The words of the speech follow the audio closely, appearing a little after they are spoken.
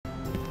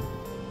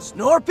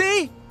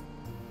Snorpy?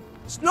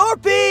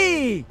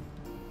 Snorpy!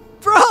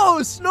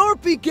 Bro,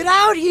 Snorpy, get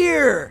out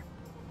here!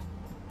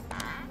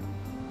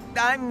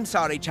 I'm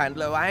sorry,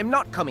 Chandler. I'm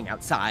not coming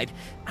outside.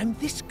 I'm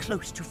this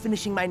close to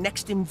finishing my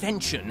next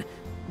invention.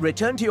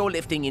 Return to your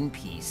lifting in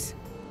peace.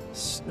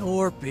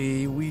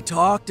 Snorpy, we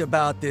talked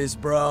about this,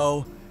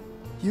 bro.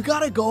 You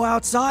gotta go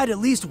outside at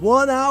least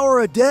 1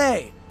 hour a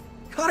day.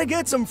 Gotta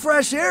get some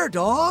fresh air,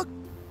 dog.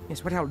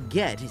 Yes, what I'll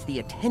get is the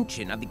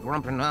attention of the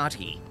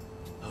Grumpinati.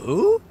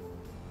 Who?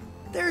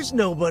 There's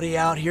nobody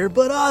out here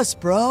but us,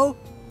 bro.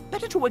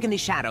 Better to work in the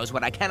shadows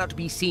where I cannot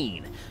be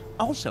seen.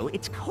 Also,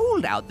 it's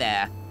cold out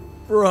there.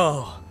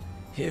 Bro,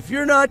 if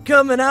you're not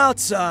coming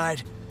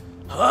outside,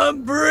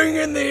 I'm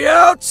bringing the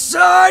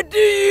outside to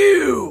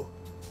you!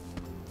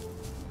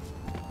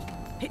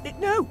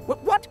 No,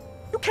 what?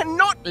 You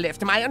cannot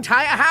lift my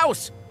entire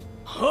house!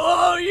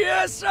 Oh,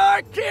 yes,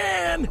 I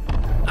can!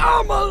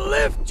 I'ma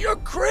lift your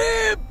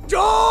crib,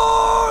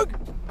 dog!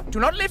 Do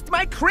not lift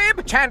my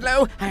crib,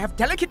 Chandler! I have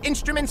delicate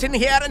instruments in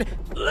here and...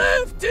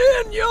 Lift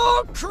in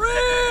your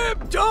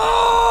crib,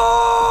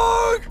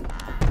 dog!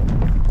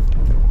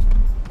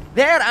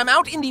 There, I'm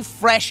out in the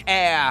fresh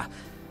air.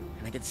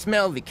 And I can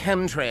smell the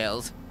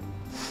chemtrails.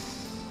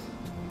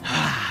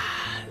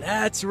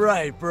 That's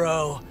right,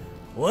 bro.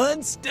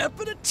 One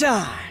step at a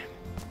time.